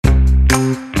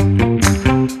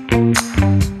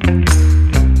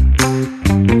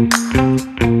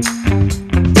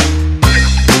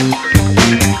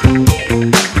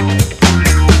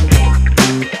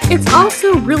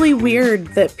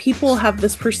people have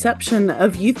this perception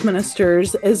of youth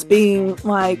ministers as being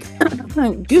like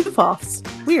goof offs.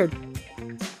 Weird.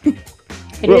 It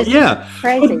is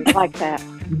crazy like that.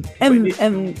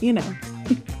 And you know.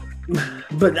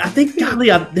 But I think, golly,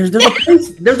 there's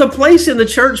a place in the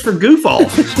church for goof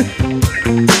offs.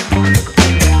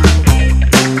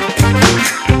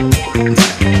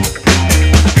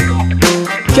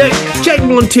 Check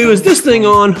 1, 2. Is this thing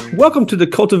on? Welcome to the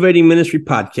Cultivating Ministry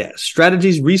Podcast.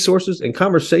 Strategies, resources, and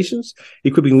conversations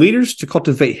equipping leaders to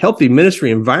cultivate healthy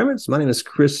ministry environments. My name is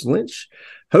Chris Lynch,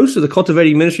 host of the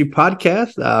Cultivating Ministry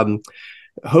Podcast.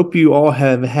 Hope you all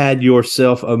have had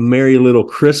yourself a merry little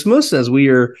Christmas as we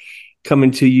are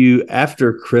coming to you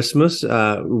after Christmas,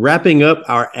 wrapping up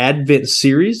our Advent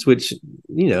series, which,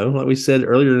 you know, like we said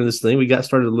earlier in this thing, we got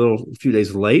started a few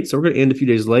days late. So we're going to end a few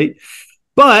days late.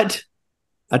 But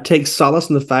I take solace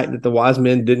in the fact that the wise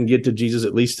men didn't get to Jesus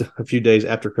at least a few days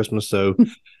after Christmas. So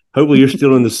hopefully you're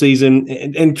still in the season.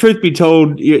 And truth be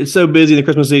told, it's so busy in the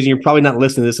Christmas season, you're probably not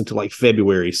listening to this until like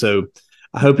February. So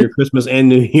I hope your Christmas and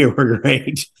New Year were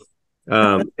great.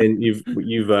 And you've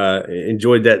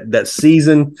enjoyed that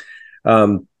season. We're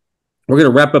going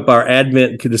to wrap up our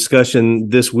Advent discussion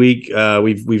this week.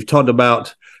 We've talked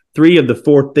about 3 of the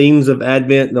 4 themes of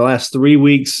Advent. In the last 3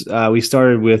 weeks, we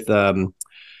started with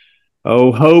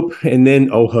hope, and then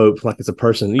hope, like it's a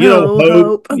person.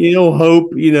 Hope,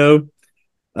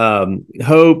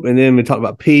 hope, and then we talked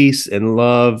about peace and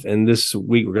love. And this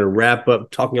week we're going to wrap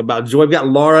up talking about joy. I've got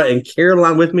Laura and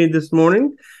Caroline with me this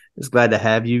morning. Just glad to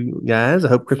have you guys. I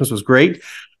hope Christmas was great.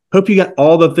 Hope you got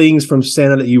all the things from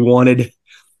Santa that you wanted.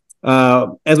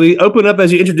 As we open up,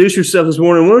 as you introduce yourself this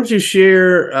morning, why don't you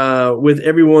share with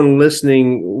everyone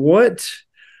listening what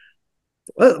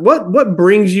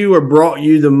brings you or brought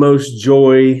you the most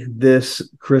joy this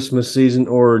Christmas season,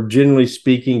 or generally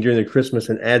speaking during the Christmas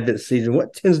and Advent season?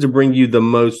 What tends to bring you the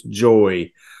most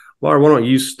joy? Laura, why don't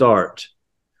you start?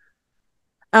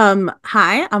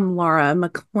 Hi, I'm Laura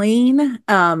McLean,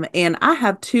 and I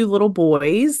have 2 little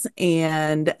boys,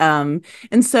 and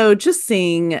so just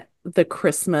seeing the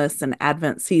Christmas and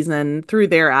Advent season through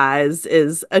their eyes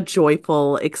is a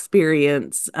joyful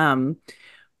experience.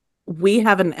 We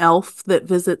have an elf that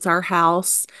visits our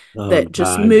house that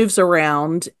just moves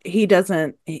around.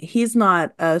 He's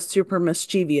not a super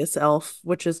mischievous elf,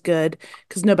 which is good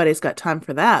because nobody's got time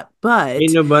for that. But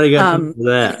ain't nobody got time for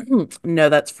that. No,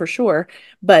 that's for sure.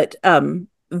 But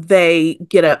they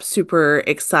get up super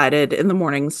excited in the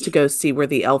mornings to go see where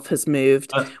the elf has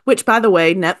moved, which, by the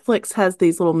way, Netflix has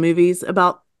these little movies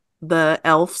about the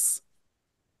elves.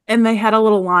 And they had a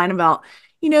little line about,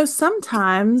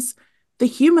 sometimes the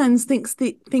humans think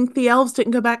the elves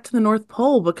didn't go back to the North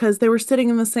Pole because they were sitting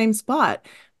in the same spot.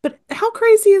 But how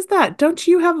crazy is that? Don't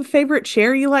you have a favorite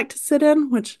chair you like to sit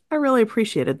in? Which I really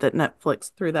appreciated that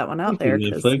Netflix threw that one out there.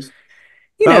 Netflix.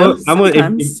 I'm going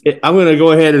to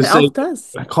go ahead and say,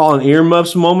 I call an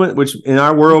earmuffs moment, which in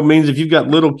our world means if you've got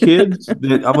little kids,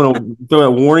 that I'm going to throw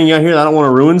a warning out here. I don't want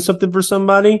to ruin something for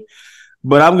somebody,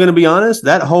 but I'm going to be honest.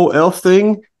 That whole elf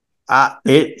thing,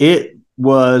 it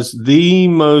was the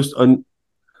most.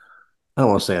 I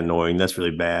don't want to say annoying. That's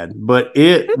really bad, but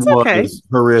it's was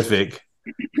horrific.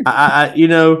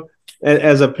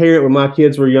 As a parent when my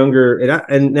kids were younger,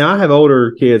 and now I have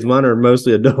older kids. Mine are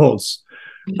mostly adults.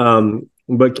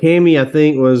 But Cammie, I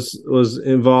think, was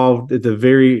involved at the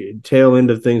very tail end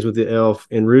of things with the elf,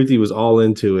 and Ruthie was all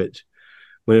into it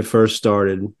when it first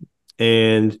started.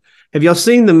 And have y'all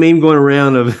seen the meme going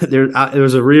around of there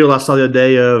was a reel I saw the other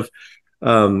day of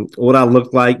what I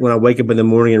look like when I wake up in the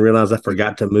morning and realize I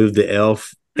forgot to move the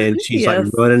elf, and she's like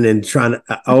running and trying to,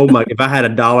 if I had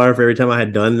 $1 for every time I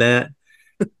had done that,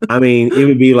 I mean, it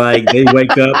would be like they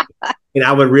wake up and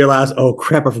I would realize, oh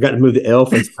crap, I forgot to move the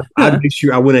elf. And I'd make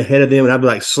sure I went ahead of them, and I'd be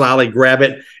like slyly grab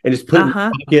it and just put it in the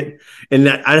pocket. And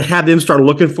I'd have them start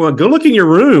looking for it. Go look in your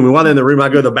room. And while they're in the room, I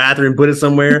go to the bathroom, put it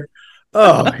somewhere.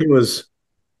 Oh, it was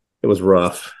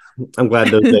rough. I'm glad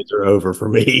those days are over for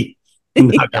me. I'm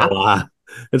not gonna lie.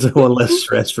 It's one less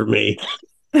stress for me.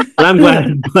 But I'm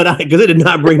glad, because it did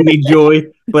not bring me joy,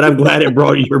 but I'm glad it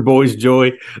brought your boys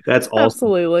joy. That's awesome.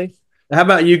 Absolutely. How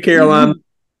about you, Caroline?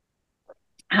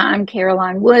 Hi, I'm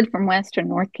Caroline Wood from Western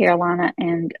North Carolina.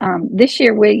 And this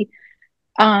year we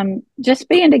just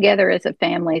being together as a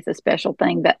family is a special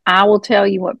thing. But I will tell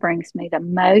you what brings me the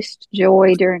most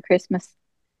joy during Christmas.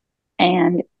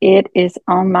 And it is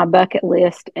on my bucket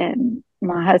list. And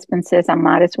my husband says I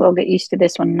might as well get used to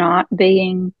this one not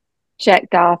being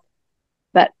checked off.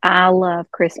 But I love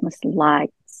Christmas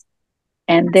lights.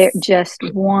 And they're just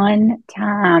one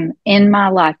time in my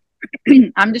life.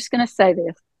 I'm just going to say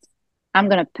this. I'm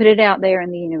going to put it out there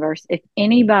in the universe. If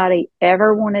anybody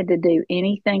ever wanted to do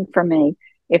anything for me,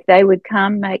 if they would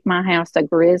come make my house a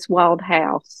Griswold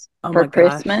house for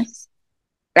Christmas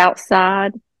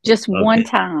outside, just one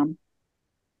time,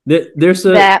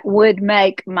 that would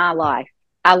make my life.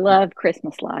 I love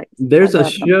Christmas lights. There's a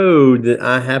show that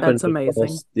I happened to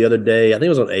watch the other day. I think it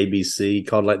was on ABC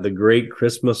called like The Great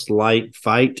Christmas Light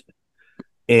Fight.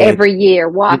 And every year,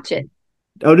 watch it.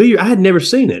 Oh, do you? I had never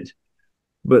seen it.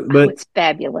 But it's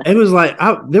fabulous. It was like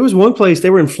there was one place, they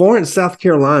were in Florence, South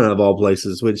Carolina, of all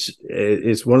places, which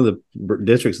is one of the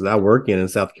districts that I work in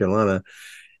South Carolina.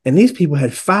 And these people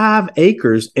had 5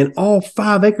 acres, and all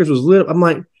 5 acres was lit up. I'm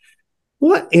like,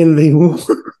 what in the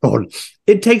world?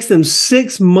 It takes them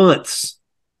 6 months.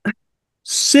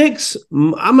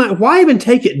 I'm like, why even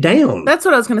take it down? That's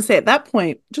what I was going to say. At that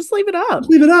point, just leave it up.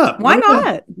 Leave it up. Why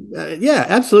not? Yeah,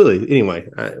 absolutely. Anyway,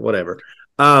 whatever.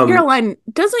 Caroline,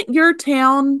 doesn't your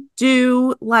town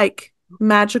do like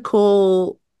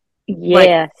magical,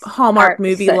 like Hallmark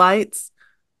movie lights?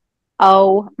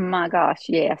 Oh my gosh,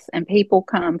 yes. And people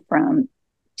come from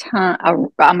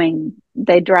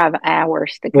they drive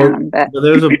hours to come. But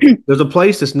there's a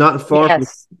place that's not far from.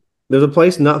 There's a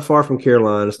place not far from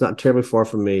Caroline. It's not terribly far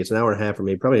from me. It's an hour and a half from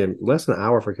me. Probably less than an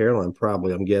hour for Caroline.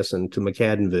 Probably, I'm guessing, to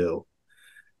McAdenville,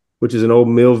 which is an old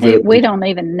mill village. We don't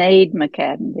even need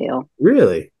McAdenville.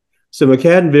 Really? So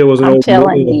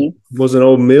McAdenville was an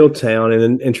old mill town,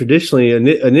 and traditionally,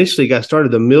 initially got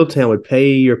started. The mill town would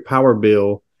pay your power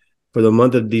bill for the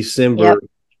month of December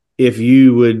if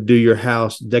you would do your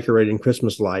house decorating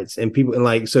Christmas lights, and people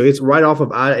so it's right off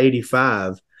of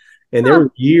I-85. And there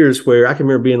were years where I can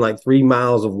remember being like 3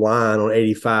 miles of line on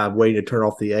 85 waiting to turn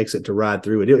off the exit to ride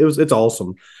through it. It's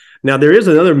awesome. Now there is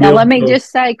another. Now let me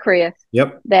just say, Chris,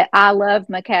 that I love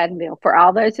McAdenville. For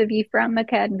all those of you from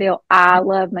McAdenville, I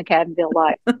love McAdenville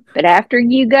lights. But after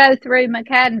you go through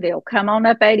McAdenville, come on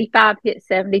up 85, hit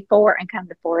 74, and come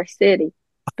to Forest City,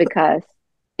 because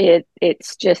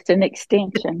it's just an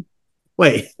extension.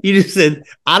 Wait, you just said,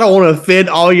 I don't want to offend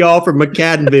all y'all from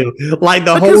McAdenville. Like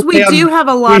the because whole we do have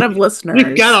a lot of listeners.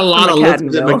 We've got a lot of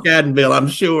listeners at McAdenville, I'm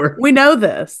sure. We know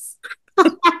this.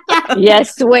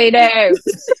 Yes, we do.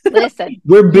 Listen.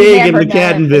 We're big in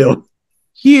McAdenville. Know.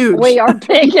 Huge. We are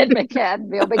big in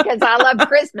McAdenville because I love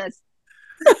Christmas.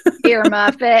 Ear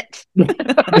Muffet.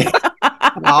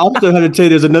 I also had to tell you,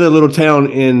 there's another little town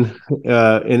in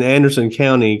Anderson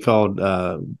County called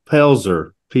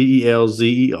Pelzer,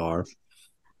 Pelzer.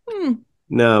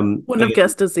 Wouldn't have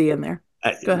guessed a Z in there.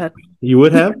 Go ahead. You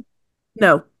would have?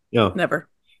 No, never.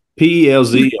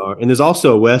 Pelzer, and there's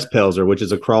also a West Pelzer, which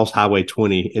is across Highway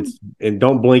 20. And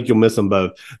don't blink, you'll miss them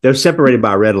both. They're separated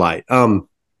by a red light.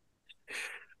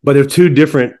 But they're two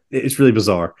different. It's really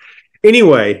bizarre.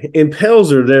 Anyway, in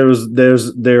Pelzer,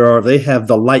 they have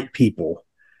the light people.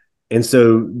 And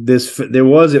so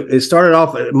it started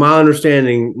off, my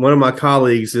understanding, one of my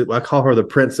colleagues, I call her the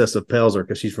Princess of Pelzer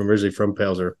because she's originally from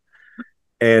Pelzer.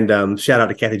 And shout out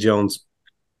to Kathy Jones.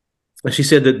 And she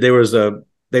said that there were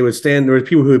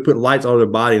people who would put lights on their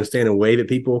body and stand and wave at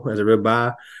people as they rode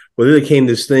by. Well, then there came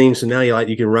this thing. So now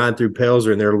you can ride through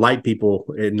Pelzer, and there are light people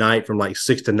at night from like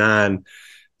 6 to 9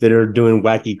 that are doing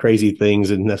wacky, crazy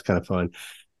things. And that's kind of fun.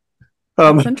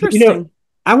 That's interesting.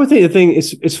 I would think the thing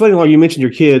it's funny, like you mentioned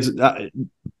your kids.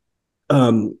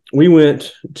 We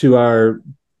went to our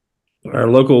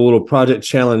local little Project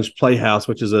Challenge Playhouse,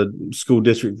 which is a school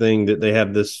district thing that they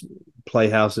have this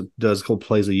playhouse that does cool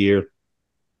plays a year.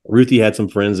 Ruthie had some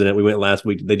friends in it. We went last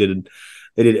week. They did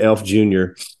Elf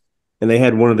Jr., and they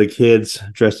had one of the kids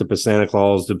dressed up as Santa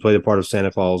Claus to play the part of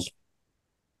Santa Claus.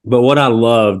 But what I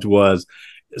loved was,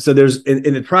 so there's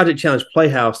in the Project Challenge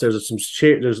Playhouse, there's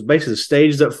basically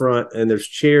stages up front, and there's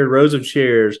rows of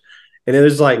chairs, and then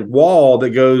there's like wall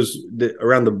that goes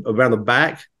around the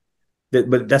back.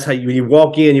 But that's how when you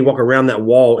walk in, you walk around that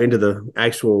wall into the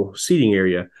actual seating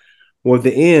area. Well, at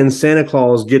the end, Santa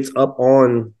Claus is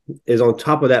on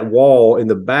top of that wall in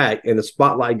the back, and the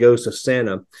spotlight goes to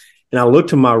Santa. And I looked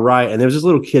to my right, and there was this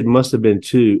little kid, must have been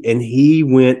 2, and he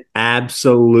went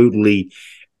absolutely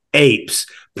apes.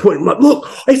 Pointing, look,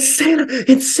 it's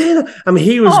Santa. I mean,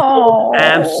 he was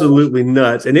absolutely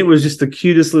nuts, and it was just the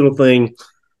cutest little thing.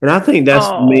 And I think that's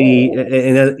me,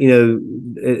 and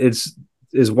it's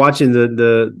watching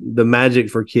the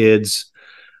magic for kids.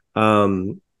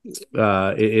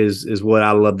 Is what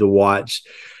I love to watch.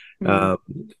 And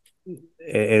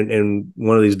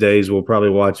one of these days we'll probably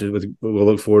watch it. We'll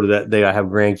look forward to that day I have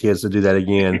grandkids to do that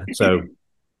again. So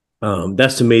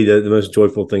that's to me the most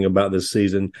joyful thing about this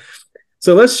season.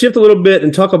 So let's shift a little bit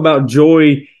and talk about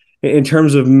joy in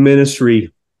terms of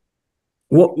ministry.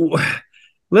 What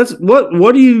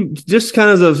What do you, just kind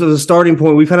of as a starting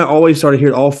point, we kind of always started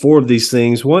here all four of these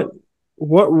things. What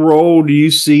role do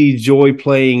you see joy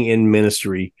playing in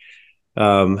ministry?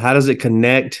 How does it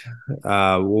connect?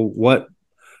 What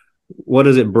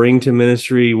does it bring to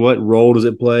ministry? What role does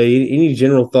it play? Any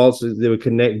general thoughts that would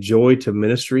connect joy to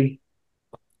ministry?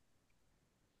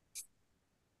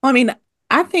 Well, I mean,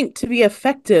 I think to be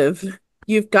effective,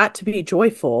 you've got to be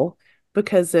joyful,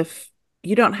 because if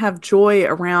you don't have joy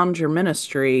around your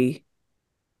ministry,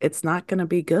 it's not going to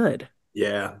be good.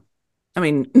 Yeah. I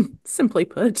mean, simply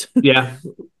put. Yeah,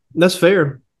 that's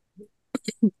fair.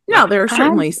 Now, there are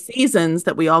certainly seasons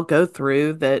that we all go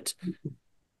through that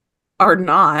are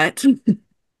not,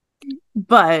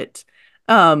 but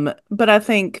I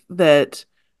think that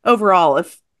overall,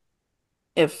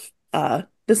 if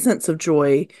the sense of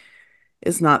joy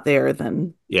is not there,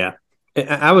 then yeah,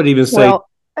 I would even say, well,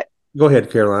 go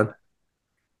ahead, Caroline.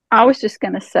 I was just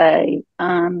going to say,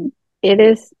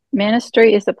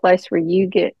 ministry is a place where you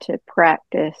get to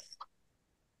practice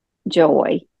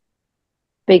joy,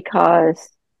 because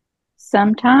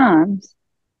sometimes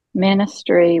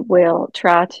ministry will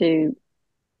try to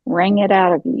wring it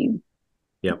out of you.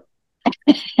 Yep.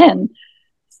 And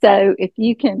so if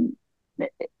you can,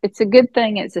 it's a good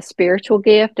thing it's a spiritual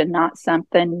gift and not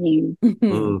something you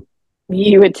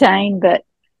attain, but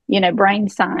brain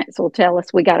science will tell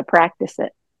us we got to practice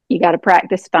it. You got to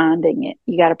practice finding it.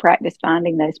 You got to practice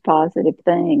finding those positive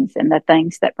things and the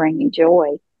things that bring you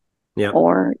joy. Yeah.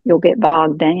 Or you'll get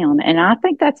bogged down. And I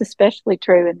think that's especially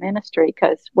true in ministry,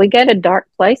 because we go to dark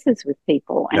places with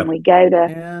people, and we go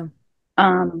to,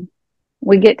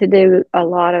 we get to do a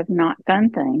lot of not fun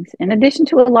things in addition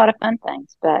to a lot of fun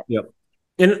things. But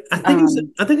and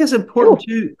I think it's important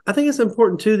too. I think it's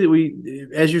important too that we,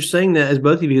 as you're saying that, as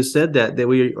both of you have said that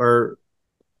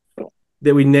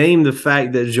we name the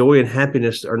fact that joy and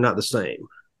happiness are not the same.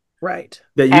 Right.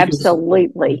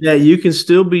 Absolutely. That you can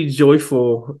still be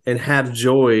joyful and have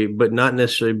joy, but not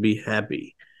necessarily be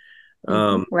happy.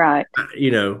 Right.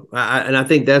 I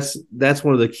think that's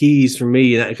one of the keys for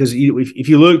me. Because if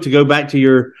you look, to go back to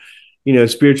your,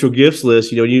 spiritual gifts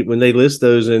list, when they list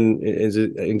those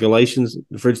in Galatians,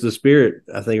 the fruits of the Spirit,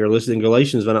 I think are listed in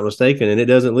Galatians, if I'm not mistaken, and it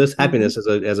doesn't list happiness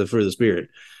as a fruit of the Spirit,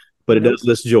 but it does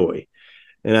list joy.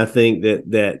 And I think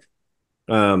that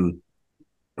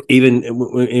even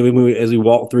as we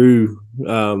walk through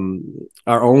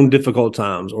our own difficult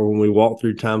times, or when we walk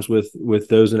through times with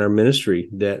those in our ministry,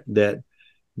 that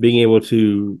being able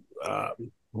to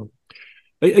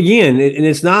again, and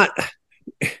it's not,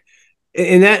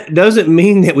 and that doesn't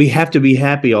mean that we have to be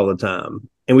happy all the time,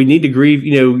 and we need to grieve.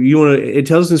 It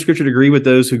tells us in Scripture to grieve with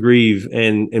those who grieve,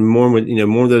 and mourn with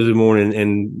mourn those who mourn,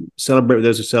 and celebrate with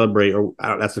those who celebrate. Or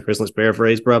that's the Christmas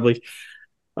paraphrase, probably.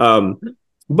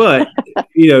 But,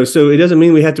 so it doesn't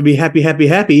mean we have to be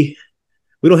happy.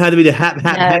 We don't have to be the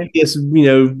happiest,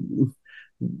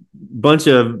 bunch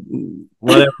of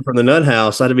whatever from the nut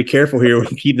house. I have to be careful here when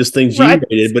we keep this thing G-rated.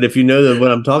 Right. But if you know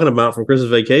what I'm talking about from Christmas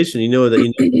Vacation, you know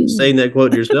that you're saying that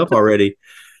quote to yourself already.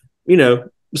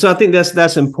 So I think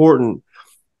that's important.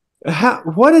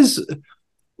 What does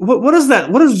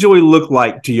joy look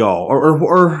like to y'all?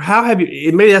 Or how have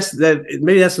you, maybe that's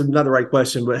not the right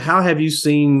question, but how have you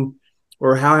seen,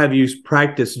 or how have you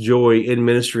practiced joy in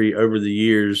ministry over the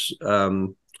years?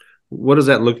 What does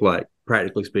that look like,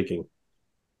 practically speaking?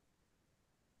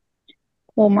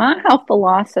 Well, my whole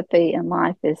philosophy in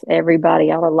life is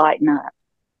everybody ought to lighten up.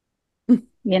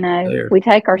 We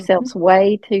take ourselves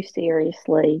way too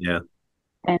seriously. Yeah.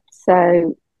 And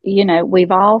so,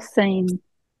 we've all seen,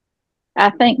 I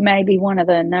think maybe one of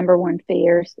the number one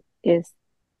fears is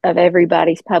of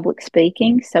everybody's public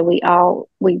speaking. So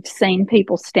we've seen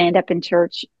people stand up in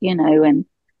church, and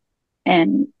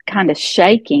kind of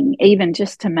shaking, even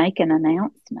just to make an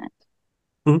announcement.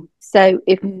 Mm-hmm. So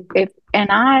and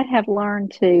I have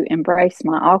learned to embrace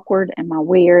my awkward and my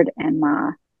weird and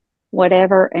my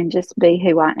whatever, and just be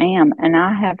who I am. And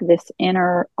I have this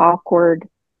inner awkward,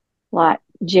 like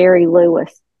Jerry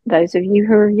Lewis. Those of you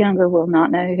who are younger will not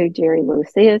know who Jerry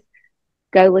Lewis is.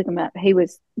 Go look him up. He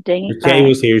was Dean. If Kay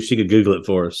was here, she could Google it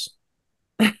for us.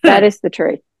 That is the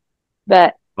truth.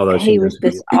 But although he was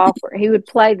this awkward. He would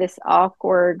play this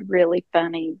awkward, really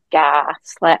funny guy,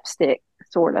 slapstick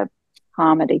sort of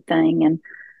comedy thing,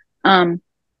 and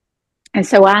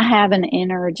so I have an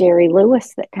inner Jerry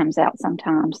Lewis that comes out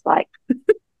sometimes,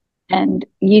 and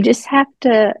you just have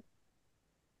to.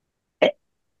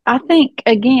 I think,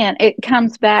 again, it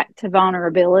comes back to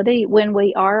vulnerability when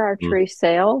we are our true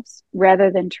selves,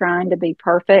 rather than trying to be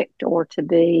perfect or to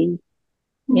be,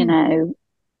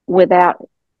 without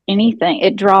anything.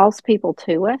 It draws people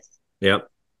to us. Yep.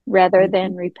 rather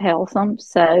than repels them.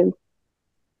 So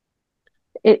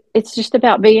it's just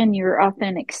about being your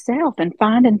authentic self and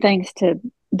finding things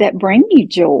that bring you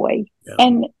joy. Yeah.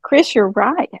 And Chris, you're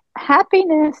right.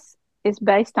 Happiness is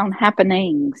based on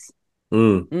happenings.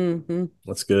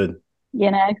 That's good.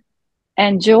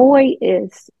 And joy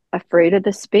is a fruit of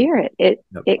the spirit.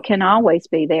 It can always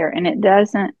be there, and it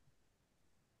doesn't.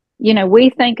 We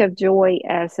think of joy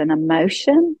as an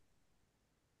emotion,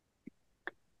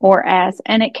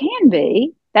 and it can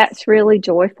be. That's really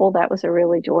joyful. That was a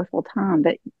really joyful time.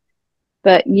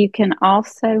 But you can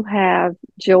also have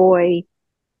joy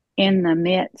in the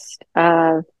midst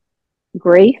of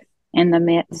grief, in the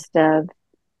midst of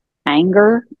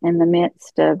anger, in the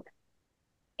midst of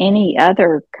any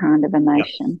other kind of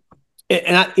emotion.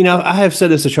 And I have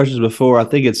said this to churches before. I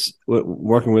think it's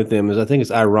working with them I think it's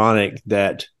ironic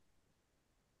that,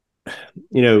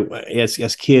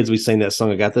 as kids, we sing that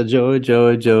song, I got the joy,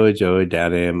 joy, joy, joy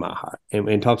down in my heart,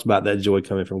 and talks about that joy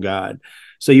coming from God.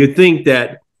 So you think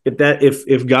that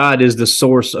if God is the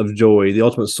source of joy, the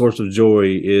ultimate source of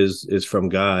joy is from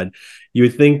God, you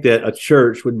would think that a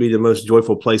church would be the most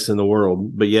joyful place in the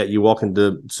world. But yet you walk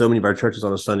into so many of our churches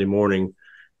on a Sunday morning,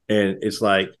 and it's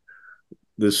like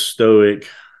this stoic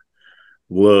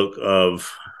look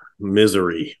of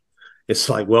misery. It's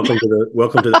like welcome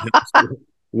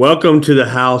to the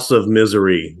house of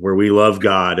misery, where we love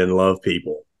God and love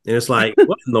people. And it's like,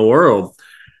 what in the world?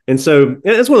 And so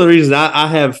that's one of the reasons I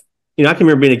have, I can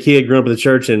remember being a kid, growing up in the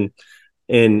church, and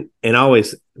I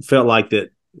always felt like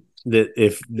that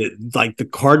like the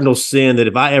cardinal sin, that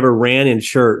if I ever ran in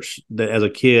church that as a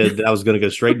kid, that I was going to go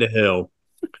straight to hell,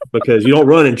 because you don't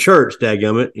run in church,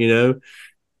 dadgummit,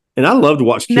 And I love to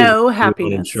watch kids no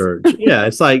happiness in church. Yeah,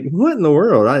 it's like, what in the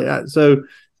world?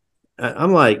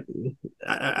 I'm like,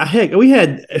 heck, we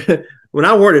had when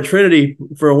I worked at Trinity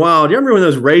for a while. Do you remember when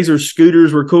those Razor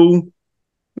scooters were cool?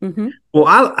 Mm-hmm. Well,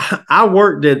 I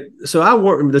worked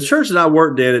the church that I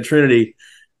worked at Trinity.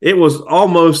 It was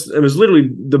literally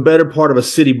the better part of a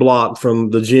city block from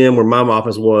the gym where my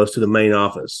office was to the main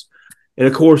office. And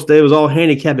of course, they was all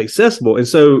handicap accessible. And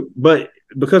so, but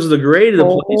because of the grade of the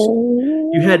place,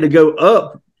 you had to go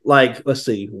up, like, let's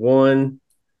see, 1,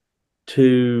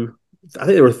 2, I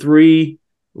think there were 3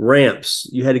 ramps.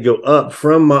 You had to go up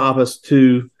from my office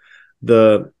to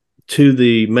the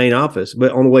main office.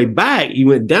 But on the way back, you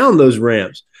went down those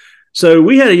ramps. So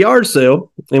we had a yard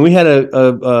sale, and we had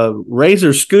a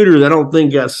Razor scooter that I don't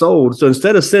think got sold. So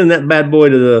instead of sending that bad boy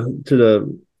to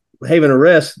the Haven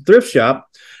Arrest thrift shop,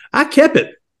 I kept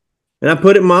it and I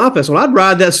put it in my office. Well, I'd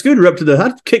ride that scooter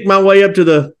I'd kick my way up to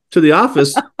the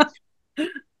office.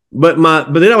 But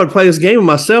then I would play this game with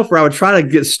myself, where I would try to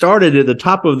get started at the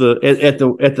top of at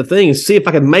the thing and see if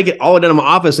I could make it all the way down to my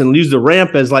office and use the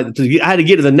ramp as I had to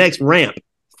get to the next ramp.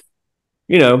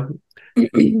 I'm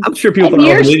sure people. And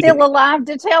you're still alive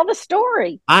to tell the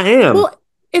story. I am. Well,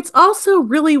 it's also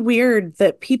really weird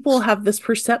that people have this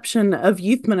perception of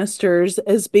youth ministers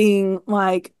as being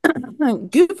like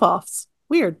goof-offs.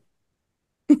 Weird.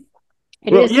 It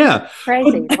is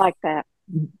crazy like that.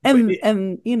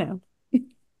 And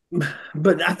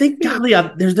But I think, golly,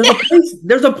 there's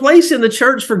a place in the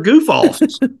church for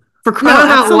goof-offs. For crying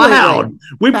out loud,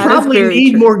 we probably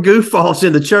need more goof-offs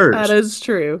in the church. That is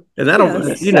true. And that'll,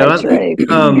 it's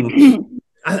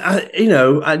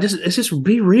just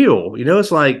be real.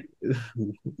 It's like,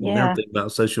 yeah. I'm thinking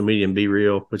about social media and Be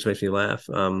Real, which makes me laugh.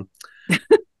 I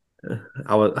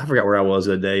forgot where I was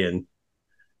that day, and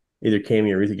either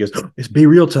Cammy or Ruthie goes, oh, it's Be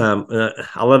Real time. And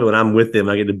I love it when I'm with them.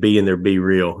 I get to be in their Be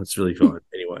Real. It's really fun.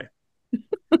 Anyway.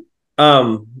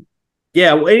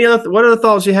 Yeah. What other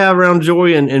thoughts you have around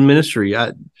joy and ministry?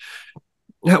 How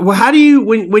do you,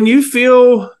 when you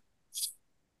feel,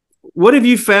 what have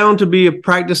you found to be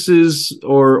practices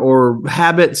or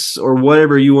habits or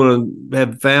whatever you want to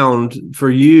have found for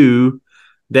you,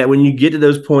 that when you get to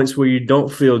those points where you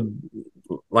don't feel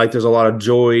like there's a lot of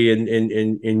joy in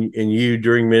you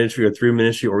during ministry or through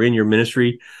ministry or in your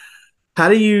ministry, how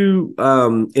do you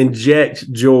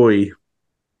inject joy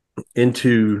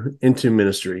into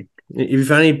ministry? If you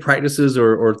find any practices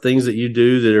or things that you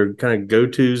do that are kind of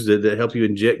go-tos that help you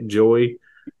inject joy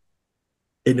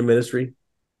into ministry?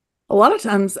 A lot of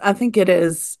times I think it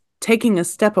is taking a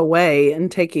step away and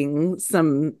taking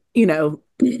some,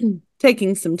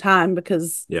 taking some time,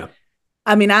 because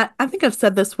I mean, I think I've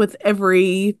said this with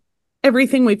everything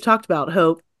we've talked about: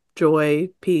 hope,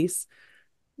 joy, peace.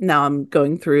 Now I'm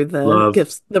going through the love,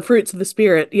 gifts, the fruits of the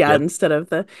Spirit. Yeah. Yep. Instead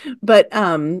of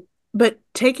but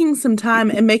taking some time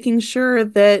and making sure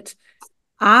that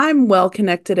I'm well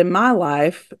connected in my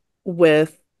life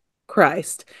with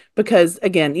Christ. Because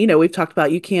again, we've talked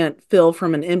about you can't fill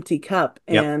from an empty cup.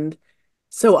 Yep. And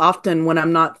so often when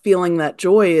I'm not feeling that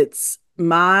joy, it's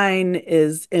mine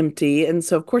is empty. And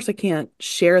so of course I can't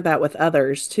share that with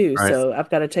others too. Right. So I've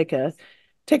got to take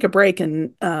a break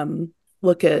and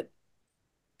look at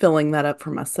filling that up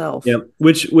for myself. Yeah,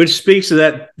 which speaks to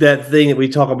that thing that we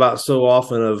talk about so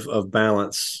often of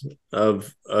balance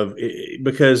of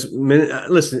because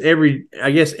listen,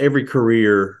 every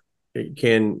career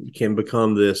can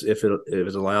become this if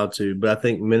it's allowed to, but I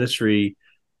think ministry,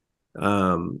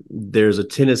 there's a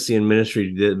tendency in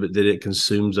ministry that it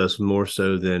consumes us more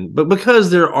so but because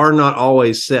there are not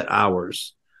always set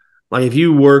hours. Like if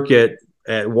you work at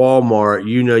Walmart,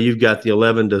 you've got the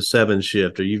 11 to 7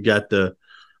 shift, or you've got the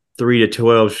 3 to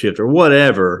 12 shift or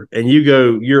whatever, and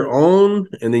you're on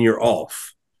and then you're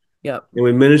off. Yep. And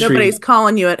with ministry, nobody's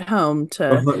calling you at home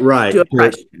to right. do a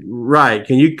price. Right.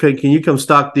 Can you come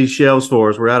stock these shelves for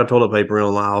us? We're out of toilet paper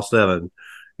on aisle 7,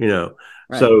 Right.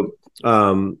 So,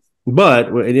 but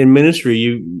in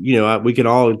ministry, we can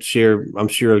all share, I'm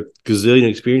sure, a gazillion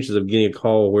experiences of getting a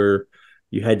call where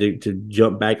you had to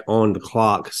jump back on the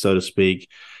clock, so to speak.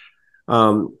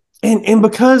 And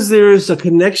because there is a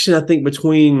connection, I think,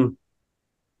 between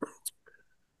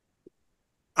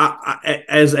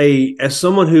as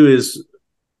someone who is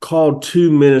called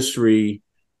to ministry,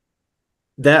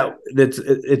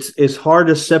 it's hard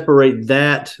to separate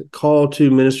that call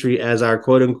to ministry as our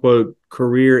quote unquote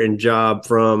career and job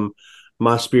from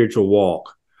my spiritual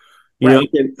walk.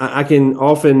 I can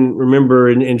often remember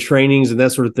in trainings and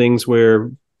that sort of things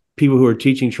where people who are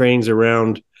teaching trainings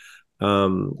around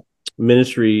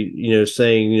ministry,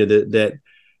 saying that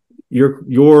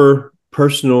your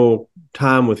personal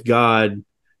time with God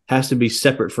has to be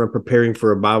separate from preparing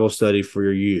for a Bible study for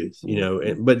your youth,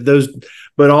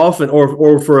 but often,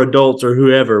 or for adults or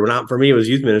whoever. For me, it was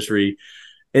youth ministry,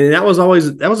 and that was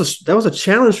a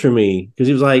challenge for me, because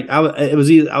it was like I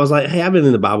was like, hey, I've been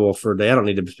in the Bible for a day. I don't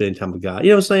need to spend time with God. You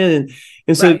know what I'm saying?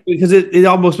 And so because it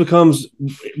almost becomes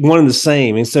one and the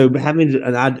same, and so having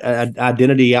an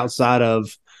identity outside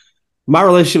of my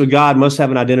relationship with God must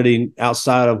have an identity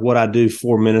outside of what I do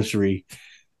for ministry,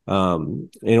 in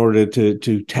order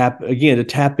to tap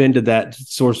into that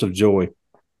source of joy.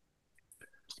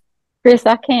 Chris,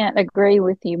 I can't agree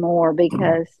with you more,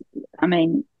 because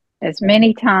as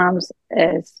many times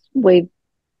as we've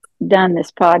done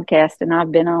this podcast and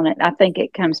I've been on it, I think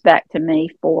it comes back to me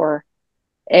for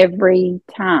every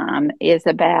time is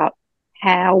about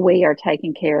how we are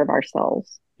taking care of our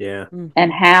souls. Yeah.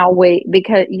 And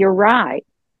because you're right,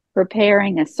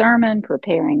 preparing a sermon,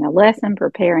 preparing a lesson,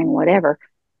 preparing whatever,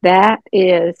 that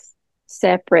is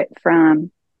separate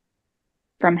from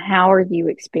how are you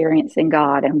experiencing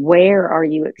God, and where are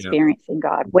you experiencing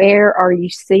God? Where are you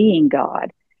seeing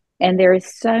God? And there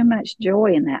is so much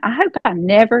joy in that. I hope I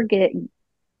never get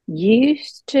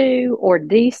used to or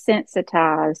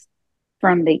desensitized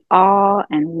from the awe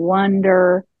and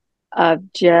wonder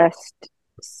of just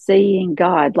seeing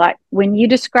God. Like when you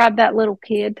describe that little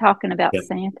kid talking about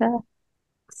Santa,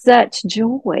 such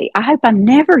joy. I hope I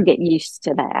never get used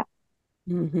to that.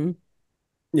 Mm-hmm.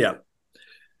 Yeah,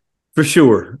 for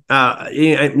sure.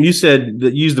 You said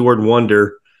that, use the word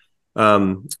wonder.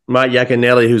 Mike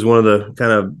Yaconelli, who's one of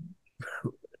the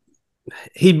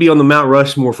he'd be on the Mount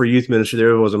Rushmore for youth ministry.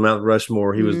 There was a Mount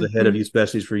Rushmore. He was the head of youth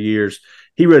specialties for years.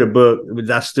 He wrote a book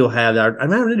that I still have. I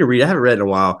need to read. I haven't read it in a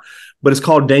while, but it's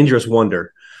called Dangerous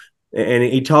Wonder. And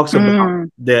he talks about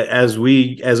that as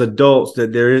adults,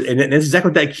 that there is, and that's exactly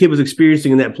what that kid was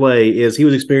experiencing in that play, is he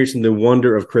was experiencing the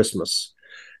wonder of Christmas.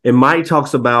 And Mike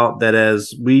talks about that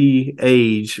as we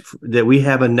age, that we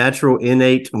have a natural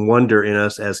innate wonder in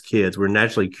us as kids. We're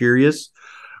naturally curious.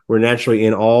 We're naturally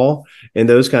in awe and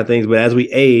those kind of things. But as we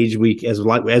age,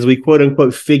 as we quote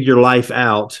unquote figure life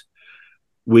out,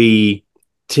 we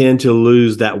tend to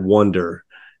lose that wonder.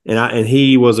 And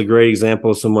he was a great example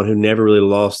of someone who never really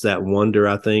lost that wonder,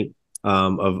 I think,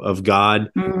 of God,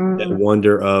 that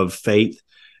wonder of faith.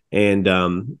 And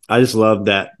I just love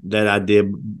that idea,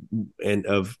 and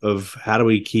of how do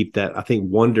we keep that. I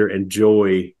think wonder and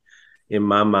joy, in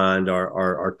my mind,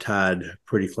 are tied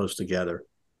pretty close together.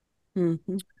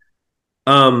 Mm-hmm.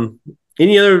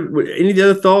 Any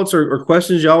other thoughts or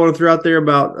questions y'all want to throw out there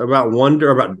about wonder,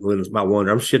 about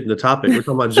wonder? I'm shifting the topic. We're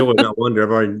talking about joy, not wonder.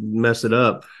 I've already messed it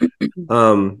up. That's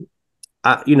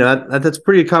a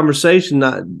pretty good conversation.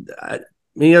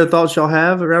 Any other thoughts y'all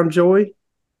have around joy?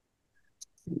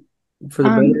 For the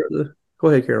better of the, go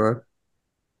ahead, Caroline.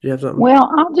 Do you have something?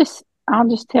 Well, I'll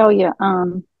just tell you,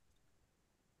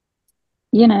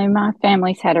 my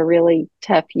family's had a really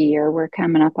tough year. We're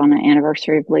coming up on the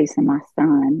anniversary of losing my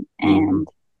son, and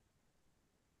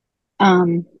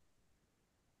Um,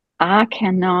 I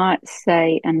cannot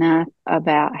say enough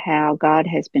about how God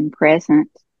has been present.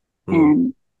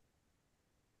 And,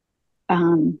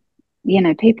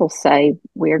 people say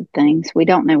weird things. We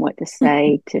don't know what to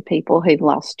say to people who've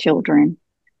lost children,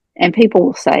 and people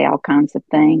will say all kinds of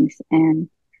things.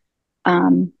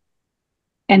 Um,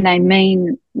 and they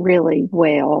mean really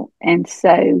well. And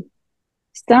so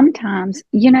sometimes,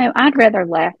 I'd rather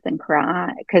laugh than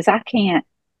cry because I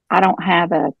don't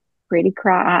have a pretty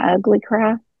cry, I ugly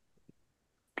cry.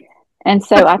 And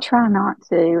so I try not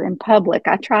to in public.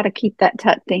 I try to keep that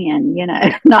tucked in,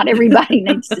 not everybody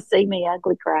needs to see me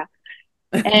ugly cry.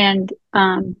 And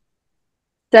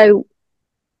so,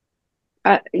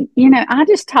 I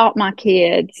just taught my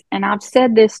kids, and I've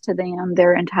said this to them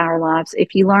their entire lives.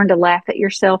 If you learn to laugh at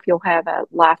yourself, you'll have a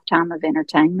lifetime of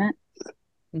entertainment.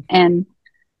 And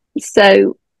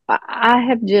so I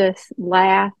have just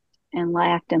laughed and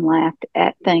laughed and laughed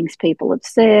at things people have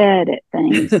said, at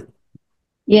things,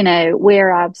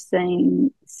 where I've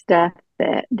seen stuff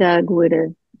that Doug would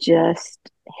have just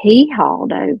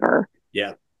hee-hawed over.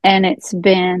 Yeah. And it's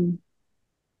been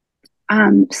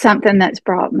something that's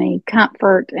brought me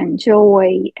comfort and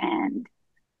joy, and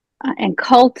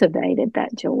cultivated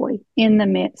that joy in the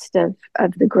midst of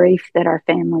the grief that our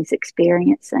family's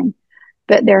experiencing.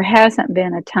 But there hasn't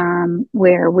been a time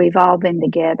where we've all been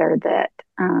together that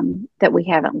we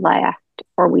haven't laughed,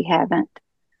 or we haven't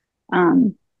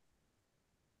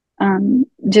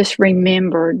just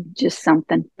remembered just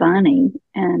something funny,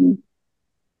 and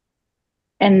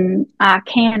I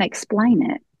can't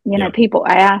explain it. People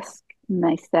ask and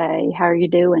they say, "How are you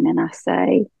doing?" And I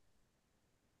say,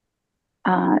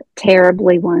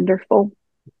 terribly wonderful.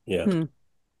 Yeah.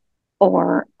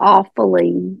 Or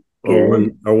awfully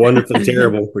good. Or wonderfully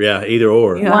terrible. Yeah, either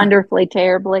or. Yeah. Wonderfully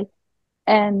terribly.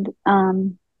 And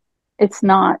it's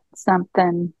not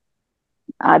something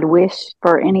I'd wish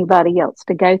for anybody else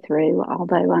to go through,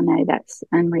 although I know that's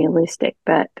unrealistic.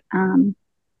 But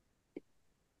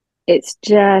it's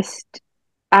just,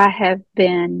 I have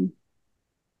been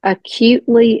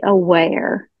acutely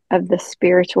aware of the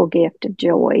spiritual gift of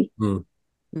joy through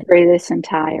this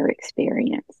entire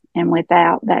experience. And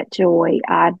without that joy,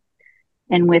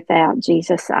 and without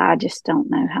Jesus, I just don't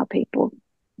know how people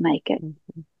make it.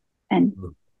 And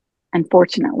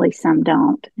unfortunately, some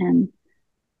don't. And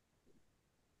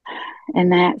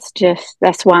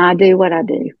that's why I do what I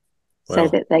do, so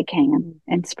that they can,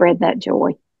 and spread that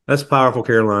joy. That's powerful,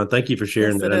 Caroline. Thank you for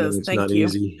sharing that. I know it's not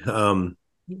easy. I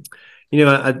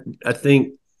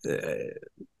think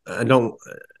I don't.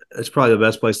 It's probably the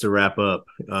best place to wrap up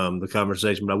the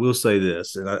conversation. But I will say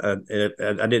this, and I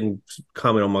didn't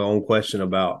comment on my own question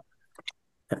about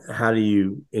how do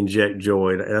you inject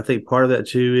joy, and I think part of that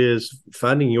too is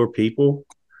finding your people,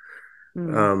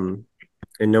 and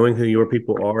knowing who your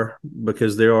people are,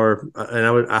 because there are,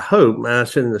 and I hope, and I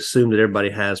shouldn't assume that everybody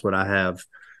has what I have.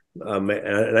 And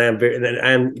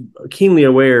I am keenly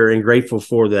aware and grateful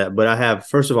for that. But I have,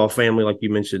 first of all, family, like you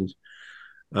mentioned.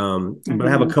 But I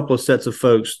have a couple of sets of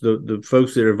folks. The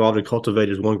folks that are involved in Cultivate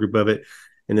is one group of it,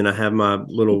 and then I have my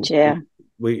little. Yeah.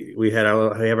 We have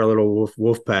our little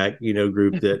wolf pack,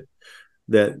 group that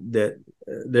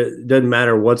doesn't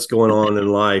matter what's going on in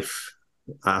life.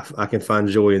 I can find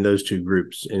joy in those two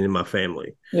groups and in my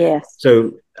family. Yes.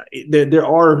 So there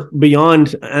are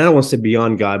beyond, I don't want to say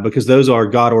beyond God, because those are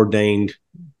God ordained.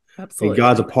 Absolutely. And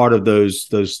God's a part of those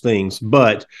things.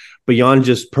 But beyond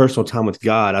just personal time with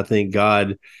God, I think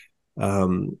God, I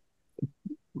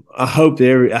hope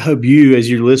you, as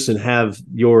you listen, have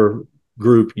your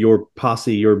group, your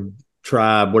posse, your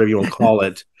tribe, whatever you want to call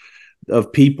it,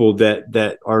 of people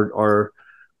that are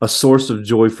a source of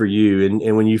joy for you.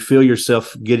 And when you feel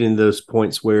yourself getting those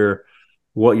points where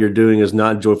what you're doing is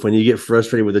not joyful, and you get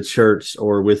frustrated with the church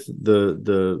or with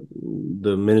the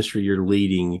ministry you're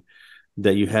leading,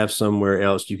 that you have somewhere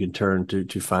else you can turn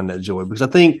to find that joy. Because I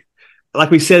think, like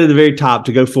we said at the very top,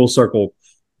 to go full circle,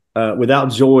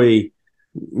 without joy,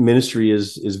 ministry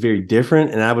is very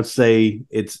different. And I would say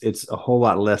it's a whole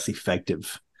lot less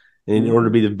effective. And in order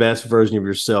to be the best version of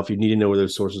yourself, you need to know where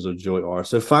those sources of joy are.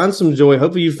 So find some joy.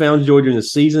 Hopefully you found joy during the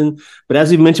season. But as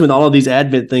we mentioned with all of these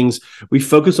Advent things, we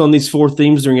focus on these 4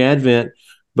 themes during Advent.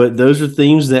 But those are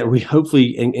themes that we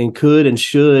hopefully and could and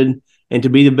should, and to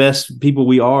be the best people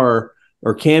we are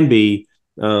or can be,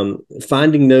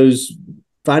 finding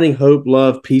hope,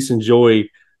 love, peace, and joy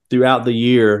throughout the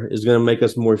year is going to make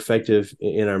us more effective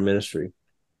in our ministry.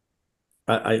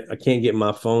 I can't get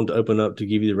my phone to open up to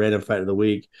give you the random fact of the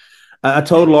week. I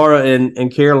told Laura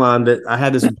and Caroline that I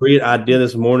had this brilliant idea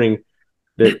this morning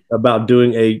about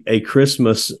doing a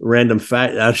Christmas random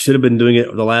fact. I should have been doing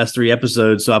it the last 3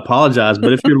 episodes, so I apologize.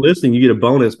 But if you're listening, you get a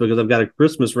bonus because I've got a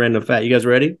Christmas random fact. You guys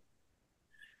ready?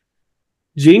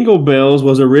 Jingle Bells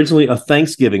was originally a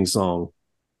Thanksgiving song.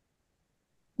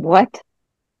 What?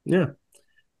 Yeah.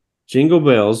 Jingle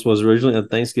Bells was originally a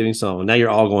Thanksgiving song. Now you're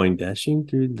all going dashing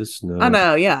through the snow. I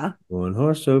know, yeah. One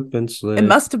horse open sleigh. It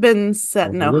must have been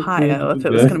set in Ohio if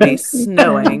it was going to be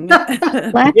snowing.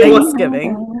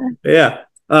 Thanksgiving. Yeah.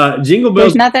 Jingle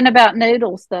Bells. There's nothing about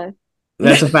noodles, though.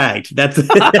 That's a fact. That's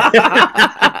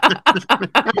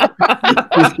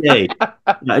okay.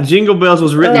 Jingle Bells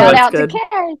was written by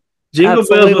Jingle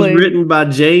Bells was written by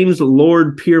James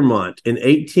Lord Piermont in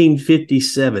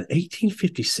 1857.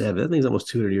 1857. I think it's almost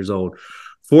 200 years old.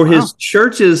 For his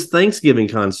church's Thanksgiving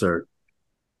concert.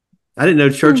 I didn't know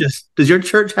churches. Does your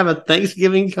church have a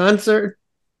Thanksgiving concert?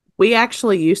 We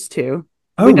actually used to.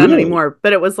 Oh, we don't anymore,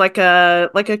 but it was like a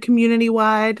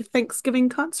community-wide Thanksgiving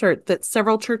concert that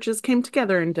several churches came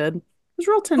together and did. It was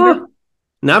real tender.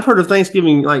 Now I've heard of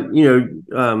Thanksgiving,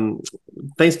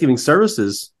 Thanksgiving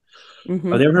services.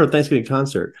 Mm-hmm. I've never heard of Thanksgiving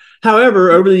concert.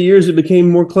 However, over the years, it became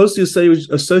more closely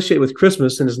associated with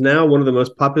Christmas and is now one of the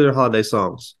most popular holiday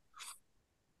songs.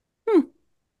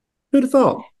 Who'd have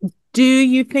thought? Do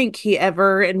you think he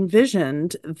ever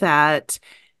envisioned that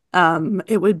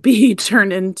it would be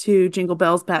turned into Jingle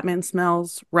Bells, Batman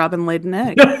Smells, Robin Laid an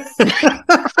Egg?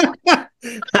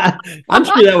 I'm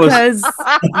sure that was, because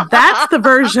that's the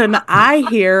version I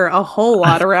hear a whole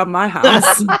lot around my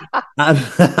house.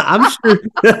 I'm sure.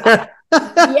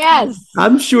 Yes,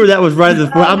 I'm sure that was right.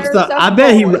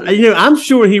 I'm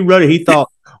sure he wrote it. He thought,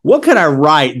 what could I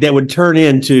write that would turn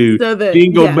into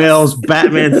Jingle Bells,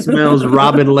 Batman Smells,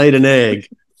 Robin Laid an Egg?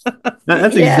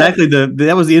 That's exactly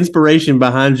that was the inspiration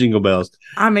behind Jingle Bells.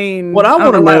 I mean, what I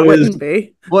want to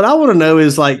know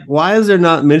is like, why is there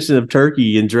not mention of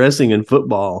turkey and dressing in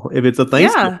football? If it's a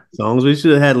Thanksgiving songs, we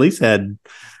should have at least had,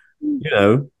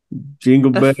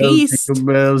 Jingle Bells, Jingle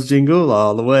Bells, jingle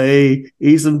all the way.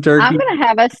 Eat some turkey. I'm gonna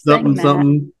have us sing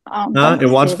something,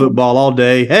 and watch football all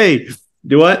day. Hey,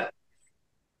 do what?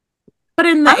 But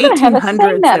in the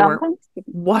 1800s, they were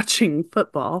watching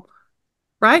football.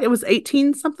 Right? It was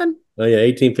 18 something? Oh, yeah,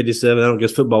 1857. I don't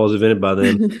guess football was invented by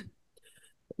then.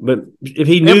 But if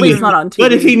he knew, not on TV.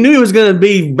 But if he knew it was going to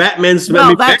be Batman,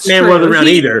 Batman wasn't around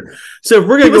either. So if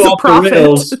we're going to go off the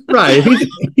rails, right?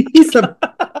 He's a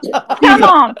come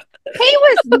on. He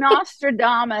was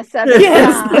Nostradamus at the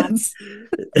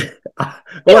time.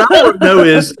 What I want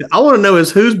to know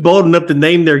is who's bold enough to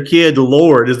name their kid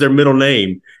Lord as their middle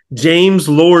name? James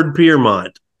Lord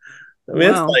Piermont. I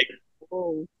mean, it's like.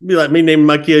 Be like me naming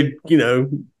my kid,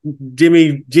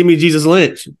 Jimmy Jesus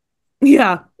Lynch.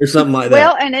 Yeah. Or something like that.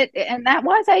 Well, and that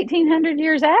was 1800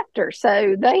 years after,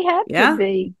 so they have to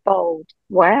be bold.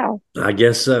 Wow. I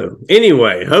guess so.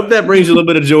 Anyway, hope that brings you a little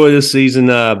bit of joy this season.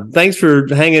 Thanks for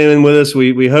hanging in with us.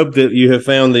 We hope that you have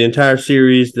found the entire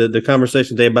series, the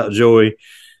conversation today about joy,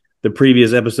 the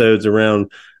previous episodes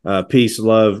around peace,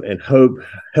 love, and hope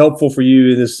helpful for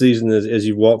you in this season as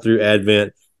you walk through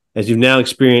Advent. As you've now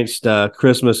experienced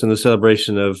Christmas and the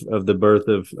celebration of the birth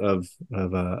of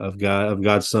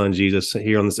God's Son Jesus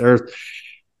here on this earth,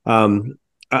 I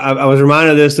was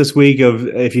reminded of this week of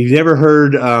if you've never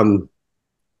heard.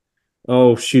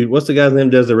 What's the guy's name?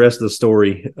 Does the rest of the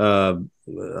story? Caroline,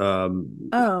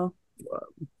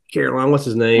 what's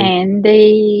his name?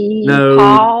 Andy. No.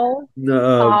 Paul.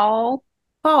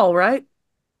 Paul, right?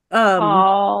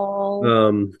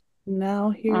 Paul. Now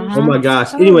here's. Oh my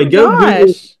gosh! Anyway, go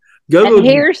Google. And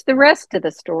here's the rest of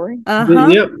the story.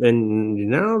 Yep, and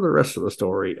now the rest of the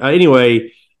story.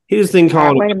 Anyway, he has a thing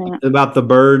called about the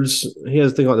birds. He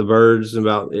has a thing called the birds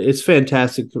about. It's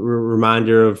fantastic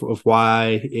reminder of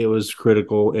why it was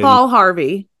critical. And Paul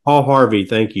Harvey.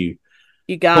 Thank you.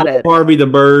 You got it. Harvey, the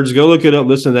birds. Go look it up.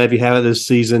 Listen to that if you haven't this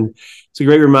season. It's a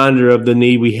great reminder of the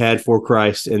need we had for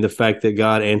Christ and the fact that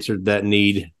God answered that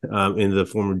need in the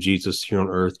form of Jesus here on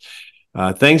earth.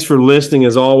 Thanks for listening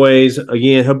as always.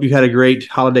 Again, hope you had a great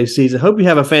holiday season. Hope you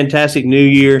have a fantastic new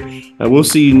year. We'll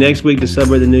see you next week to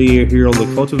celebrate the new year here on the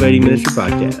Cultivating Ministry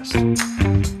Podcast.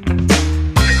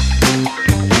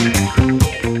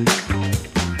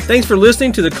 Thanks for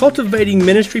listening to the Cultivating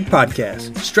Ministry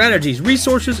Podcast. Strategies,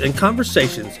 resources, and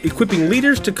conversations equipping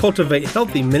leaders to cultivate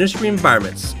healthy ministry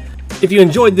environments. If you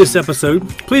enjoyed this episode,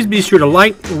 please be sure to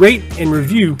like, rate, and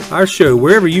review our show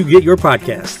wherever you get your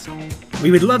podcasts.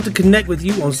 We would love to connect with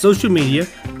you on social media,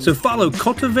 so follow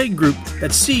Cultivate Group,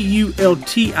 that's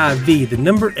CULTIV, the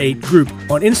number 8 group,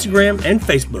 on Instagram and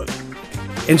Facebook.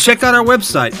 And check out our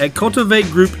website at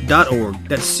cultivategroup.org,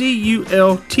 that's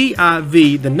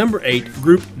CULTIV, the number 8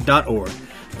 group.org.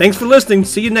 Thanks for listening.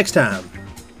 See you next time.